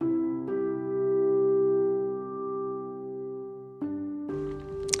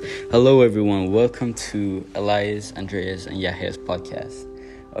Hello, everyone. Welcome to Elias, Andreas, and Yahya's podcast.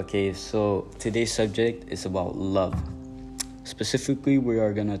 Okay, so today's subject is about love. Specifically, we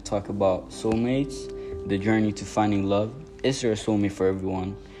are going to talk about soulmates, the journey to finding love. Is there a soulmate for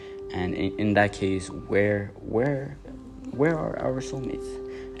everyone? And in that case, where are our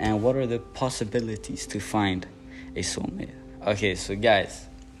soulmates? And what are the possibilities to find a soulmate? Okay, so guys,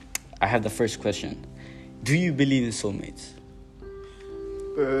 I have the first question. Do you believe in soulmates?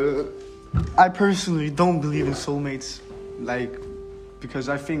 I personally don't believe in soulmates, because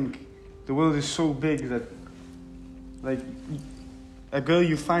I think the world is so big that, a girl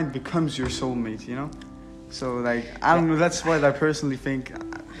you find becomes your soulmate, you know? So, I don't know, that's what I personally think.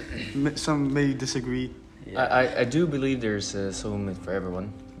 Some may disagree. Yeah. I do believe there's a soulmate for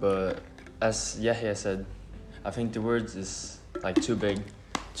everyone, but as Yahya said, I think the words is, too big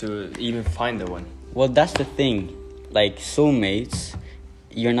to even find the one. Well, that's the thing. Soulmates,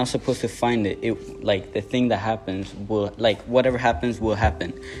 you're not supposed to find it. The thing that happens will, whatever happens will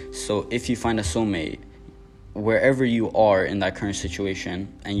happen. So if you find a soulmate, wherever you are in that current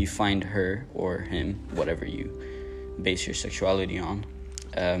situation, and you find her or him, whatever you base your sexuality on.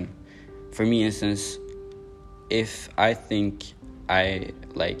 For me, instance, if I think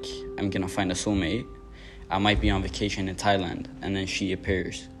I'm gonna find a soulmate, I might be on vacation in Thailand, and then she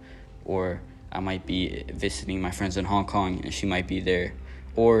appears. Or I might be visiting my friends in Hong Kong, and she might be there.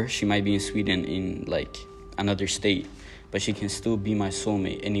 Or she might be in Sweden in another state, but she can still be my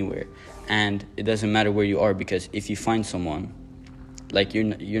soulmate anywhere. And it doesn't matter where you are, because if you find someone,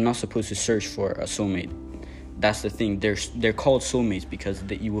 you're not supposed to search for a soulmate. That's the thing. They're called soulmates because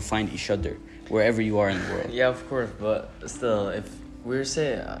you will find each other wherever you are in the world. Yeah, of course, but still, if we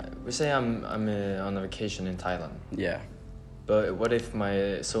say I'm on a vacation in Thailand. Yeah. But what if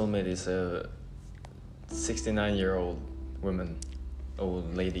my soulmate is a 69-year-old woman?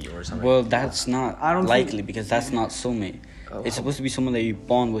 Old lady or something. Well, that's not likely because that's not soulmate. It's supposed to be someone that you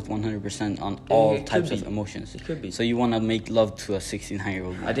bond with 100% on all types of emotions. It could be. So you want to make love to a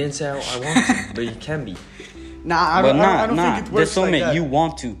 69-year-old woman. I didn't say I want to, but it can be. I don't think it works the soulmate, like that. you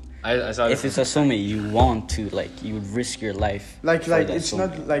want to. If it's a soulmate, you want to, you would risk your life. It's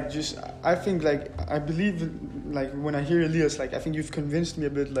soulmate. Not just. I think I believe when I hear Elias, I think you've convinced me a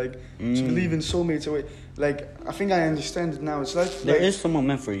bit to believe in soulmates away. I think I understand it now. It's there is someone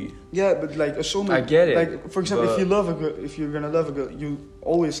meant for you. Yeah, but a soulmate. I get it. For example, if you're gonna love a girl, you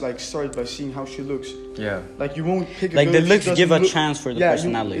always start by seeing how she looks. Yeah. You won't pick a girl. The looks give a chance for the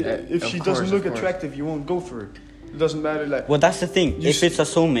personality. If she doesn't look attractive, you won't go for it. It doesn't matter. Well, that's the thing. If it's a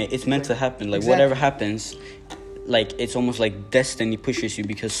soulmate, it's meant to happen. Exactly. Whatever happens, it's almost like destiny pushes you,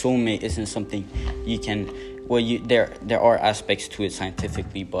 because soulmate isn't something you can. Well, there are aspects to it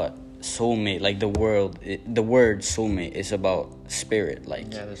scientifically, but soulmate, the word soulmate is about spirit.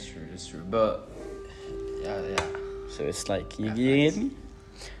 Yeah, that's true. But yeah. So it's you get me.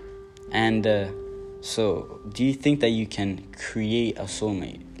 And so, do you think that you can create a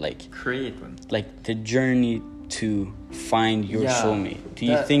soulmate? Create one. The journey to find your soulmate. Do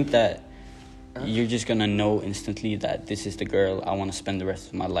you think that you're just gonna know instantly that this is the girl I want to spend the rest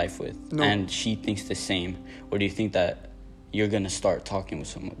of my life with, and she thinks the same? Or do you think that you're gonna start talking with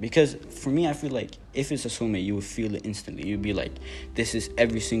someone? Because for me, I feel if it's a soulmate, you will feel it instantly. You'll be this is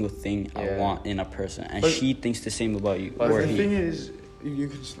every single thing I want in a person, and she thinks the same about you. But the thing is, you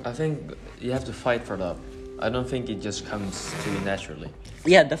can. I think you have to fight for love. I don't think it just comes to you naturally.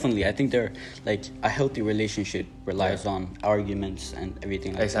 Yeah, definitely. I think they're a healthy relationship relies on arguments and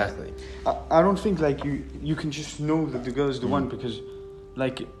everything like exactly. that. I don't think you can just know that the girl is the one, because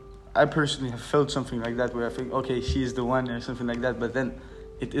I personally have felt something like that where I think, okay, she is the one or something like that, but then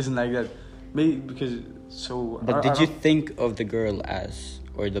it isn't like that. Maybe because But did you think of the girl as,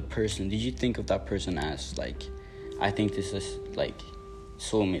 or the person? Did you think of that person as I think this is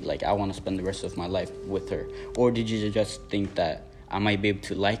soulmate? I want to spend the rest of my life with her, or did you just think that I might be able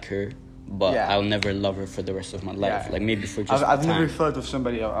to like her, but I'll never love her for the rest of my life? Maybe for just I've never thought of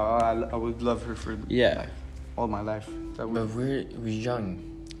somebody I would love her for all my life. But we're young.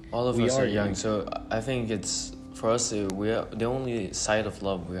 All of us are young, so I think it's for us. The only side of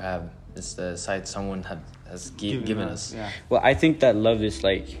love we have is the side someone has given us. Yeah. Well, I think that love is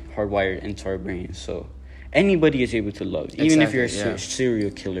hardwired into our brain, so anybody is able to love. Even if you're a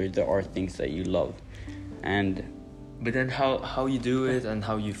serial killer, there are things that you love, But then how you do it and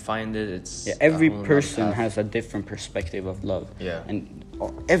how you find it, it's every person has a different perspective of love. Yeah. And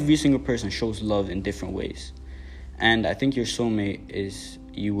every single person shows love in different ways. And I think your soulmate is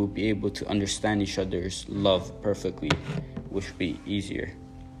you will be able to understand each other's love perfectly, which will be easier.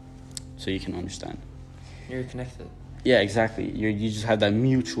 So you can understand. You're connected. Yeah, exactly. You just have that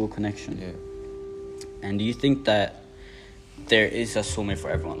mutual connection. Yeah. And do you think that there is a soulmate for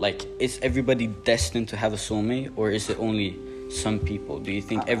everyone? Like, is everybody destined to have a soulmate, or is it only some people? Do you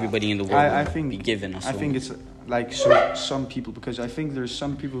think everybody in the world I will think be given a soulmate? I think it's like some people, because I think there's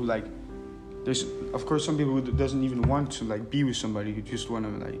some people who, like, there's of course some people who doesn't even want to like be with somebody, who just want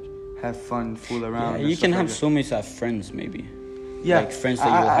to like have fun, fool around. Yeah, and you stuff can like have that. soulmates as friends, maybe. Yeah, like friends that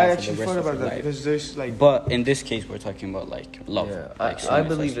you will I have for actually the rest thought of about your that life. because there's like. But in this case, we're talking about like love. Yeah, Like I soulmates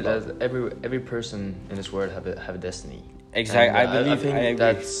believe as that love. every person in this world have a destiny. Exactly, And, I believe. I think I agree.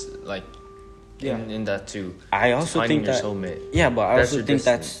 that's like Yeah. in that too. I also finding think your that. soulmate. Yeah, but I That's also your think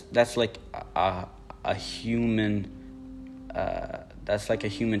destiny. that's like a human. That's like a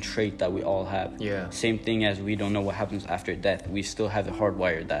human trait that we all have. Yeah. Same thing as we don't know what happens after death. We still have it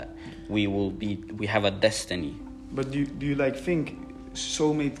hardwired that we have a destiny. But do you like think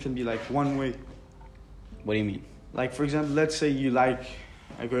soulmate can be like one way? What do you mean? Like, for example, let's say you like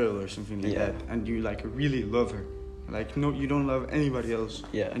a girl or something like Yeah. that, and you like really love her. Like, no, you don't love anybody else.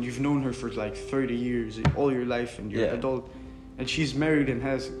 Yeah. And you've known her for like 30 years, all your life, and you're Yeah. an adult, and she's married and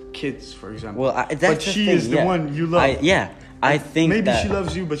has kids, for example. Well, that's but the she thing, is the yeah. one you love. I think maybe that she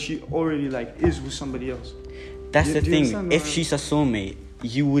loves you, but she already like is with somebody else. that's Do the you understand thing. what If I mean? she's a soulmate,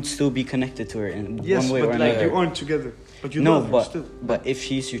 you would still be connected to her in Yes, one way but or like another. you aren't together, but you No, love her but still. if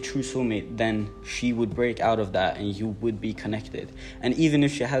she's your true soulmate, then she would break out of that, and you would be connected. And even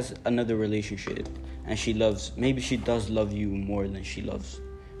if she has another relationship, and maybe she does love you more than she loves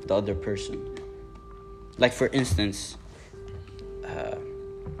the other person. Like, for instance,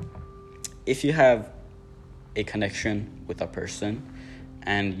 if you have a connection with a person,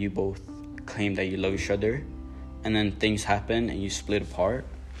 and you both claim that you love each other, and then things happen and you split apart,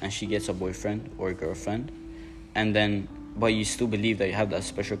 and she gets a boyfriend or a girlfriend, and then but you still believe that you have that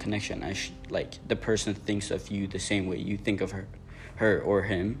special connection, and like the person thinks of you the same way you think of her or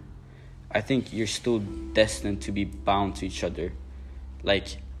him, I think you're still destined to be bound to each other.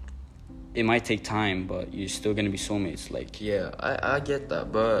 Like, it might take time, but you're still gonna be soulmates. Like, Yeah, I get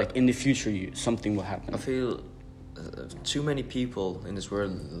that, but like in the future, something will happen. I feel too many people in this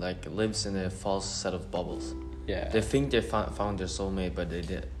world like lives in a false set of bubbles. Yeah. They think they found their soulmate, but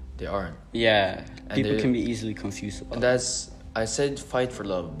they aren't. Yeah, And people they- can be easily confused about And that's I said fight for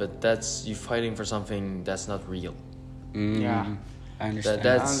love, but that's you fighting for something that's not real. Yeah. I understand. I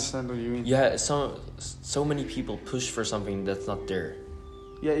That's- understand what you mean. Yeah, so many people push for something that's not there.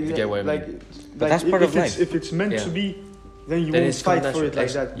 Yeah, You get what I like, mean? But that's part of life. If it's meant Yeah. to be, then you Then won't it's fight come for it like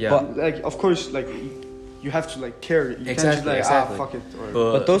natural. that. Yeah. But, like, of course, like you have to like care. You can't just like Exactly. fuck it.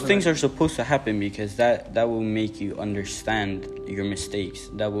 Or, But those things are supposed to happen because that will make you understand your mistakes.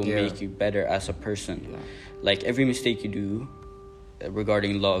 That will Yeah. make you better as a person. Yeah. Like, every mistake you do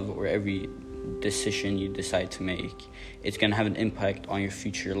regarding love, or every decision you decide to make, it's gonna have an impact on your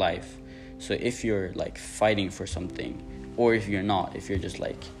future life. So if you're like fighting for something, or if you're not, if you're just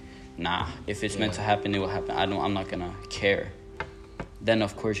like, nah, if it's meant to happen, it will happen. I'm not gonna care. Then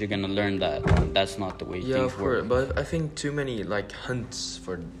of course you're gonna learn that that's not the way Yeah, things of course. work. But I think too many like hunts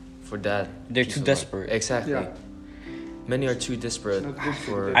for that. They're piece too of love. desperate. Exactly. Yeah. Many are too desperate It's not good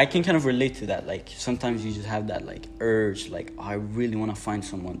for for. them. I can kind of relate to that. Like, sometimes you just have that like urge, like, oh, I really want to find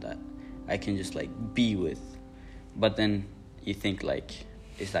someone that I can just like be with, but then you think like,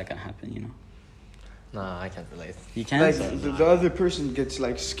 is that gonna happen? You know, Nah, I can't relate. you can't. like the other person gets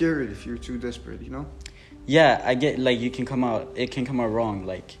like scared if you're too desperate. You know. Yeah, I get, like, it can come out wrong.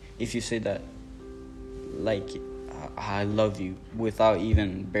 Like, if you say that, like, I love you, without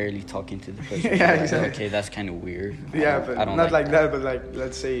even barely talking to the person. Yeah, Like, exactly. okay, that's kind of weird. Yeah, but I don't not like that. But like,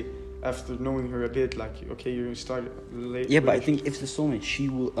 let's say after knowing her a bit, like, okay, you're gonna start late. Yeah, but I think if the soulmate, she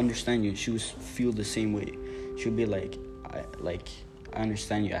will understand you. She will feel the same way. She'll be like, I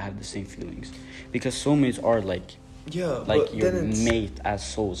understand you. I have the same feelings, because soulmates are like Yeah, your mate as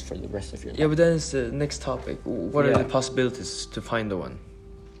souls for the rest of your life. Yeah, but then it's the next topic. What are Yeah. the possibilities to find the one?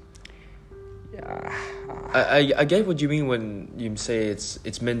 Yeah. I get what you mean when you say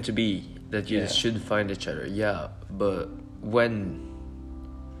it's meant to be that you Yeah. should find each other. Yeah, but when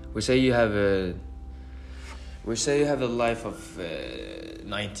we say you have a life of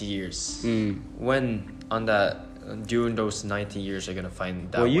 90 years, when on that during those 90 years you're gonna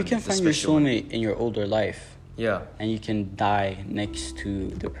find that. Well, you one, can the find your special one. soulmate in your older life. Yeah, And you can die next to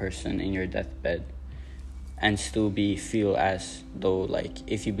the person in your deathbed and still feel as though, like,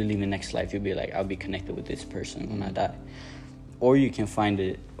 if you believe in next life, you'll be like, I'll be connected with this person when I die. Or you can find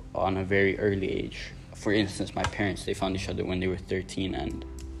it on a very early age. For instance, my parents, they found each other when they were 13, and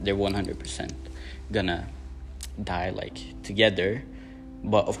they're 100% gonna die, like, together.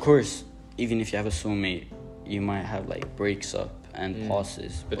 But of course, even if you have a soulmate, you might have like breaks up and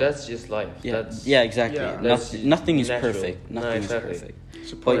pauses. But that's just life. Yeah, That's, yeah, exactly. Yeah. Nothing is natural. perfect. No, Nothing exactly. is perfect.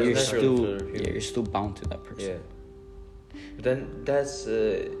 It's a part But of you're life. natural still, for human. you're still bound to that person. Yeah. But then that's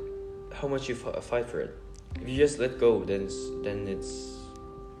how much you fight for it. If you just let go, then it's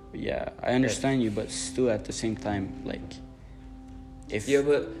Yeah, I understand you, but still at the same time, like, if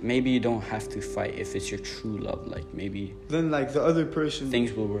but maybe you don't have to fight if it's your true love. Like maybe Then like the other person.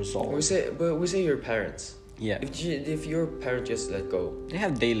 things will resolve. we say your parents. Yeah, If your parent just let go, they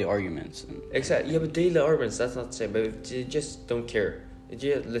have daily arguments. And, exactly. Yeah, but daily arguments, that's not the same. But if you just don't care, if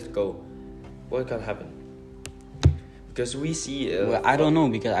you let go, what can happen? Because we see. well, I don't know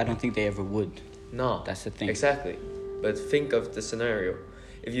because I don't think they ever would. No, That's the thing. exactly. But think of the scenario.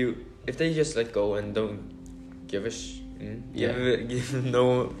 If they just let go and don't give a give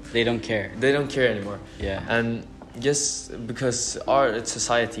no, They don't care. they don't care anymore. Yeah. And just because our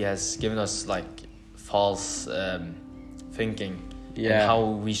society has given us like false thinking Yeah. and how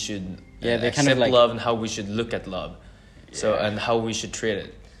we should Yeah, they kind accept of like- love and how we should look at love, so Yeah. and how we should treat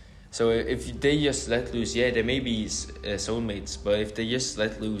it. So if they just let loose, yeah, they may be soulmates, but if they just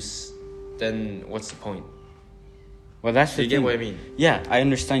let loose, then what's the point? Well, that's the You thing. get what I mean? Yeah, I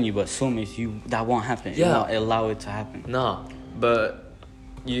understand you, but soulmates, that won't happen. You Yeah. won't allow it to happen. No, but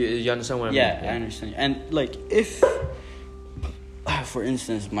you understand what I Yeah, mean? I understand. And like, if, for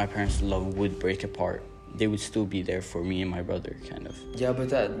instance, my parents' love would break apart, they would still be there for me and my brother, kind of. Yeah, but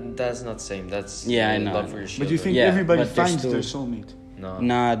that's not the same. That's Yeah, I know. love for your But children. you think Yeah, everybody but they're finds still- their soulmate? No,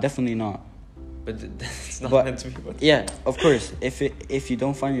 Nah, definitely not. but that's not But- meant to be. What Yeah, of course. If you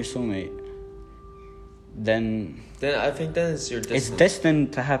don't find your soulmate, then Then I think then it's your destiny. it's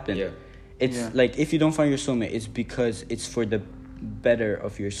destined to happen. Yeah. It's Yeah. like if you don't find your soulmate, it's because it's for the better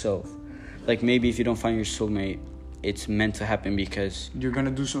of yourself. Like maybe if you don't find your soulmate, it's meant to happen because You're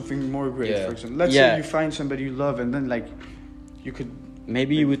gonna do something more great. Yeah. For example, let's Yeah. say you find somebody you love, and then like you could.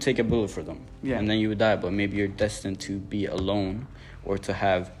 maybe you would take a bullet for them. Yeah. And then you would die, but maybe you're destined to be alone or to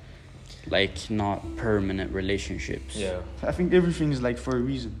have like not permanent relationships. Yeah. I think everything is like for a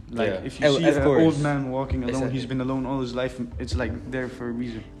reason. Like Yeah. if you Oh, see of an course. old man walking alone, Exactly. he's been alone all his life. It's like there for a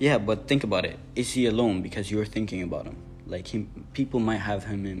reason. Yeah, but think about it. Is he alone because you're thinking about him? Like people might have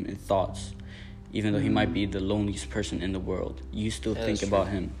him in thoughts, even though he might be the loneliest person in the world. You still Yeah, think that's about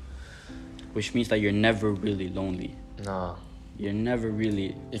true. him, which means that you're never really lonely. No. You're never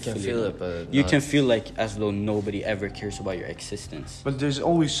really. You can fully feel alone. it, but You not- can feel like as though nobody ever cares about your existence, But there's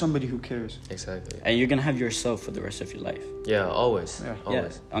always somebody who cares. Exactly. and you're gonna have yourself for the rest of your life. Yeah, always. Yeah.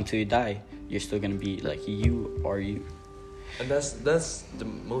 Always. Yeah, until you die, you're still gonna be like you are you. And that's the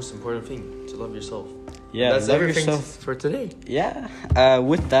most important thing, to love yourself. Yeah, That's love everything yourself. for today. Yeah.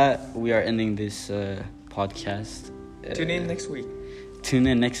 With that, we are ending this podcast. Tune in next week. Tune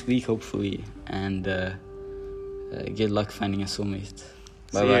in next week, hopefully, and good luck finding a soulmate.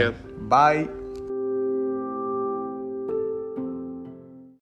 Bye See bye. ya. Bye.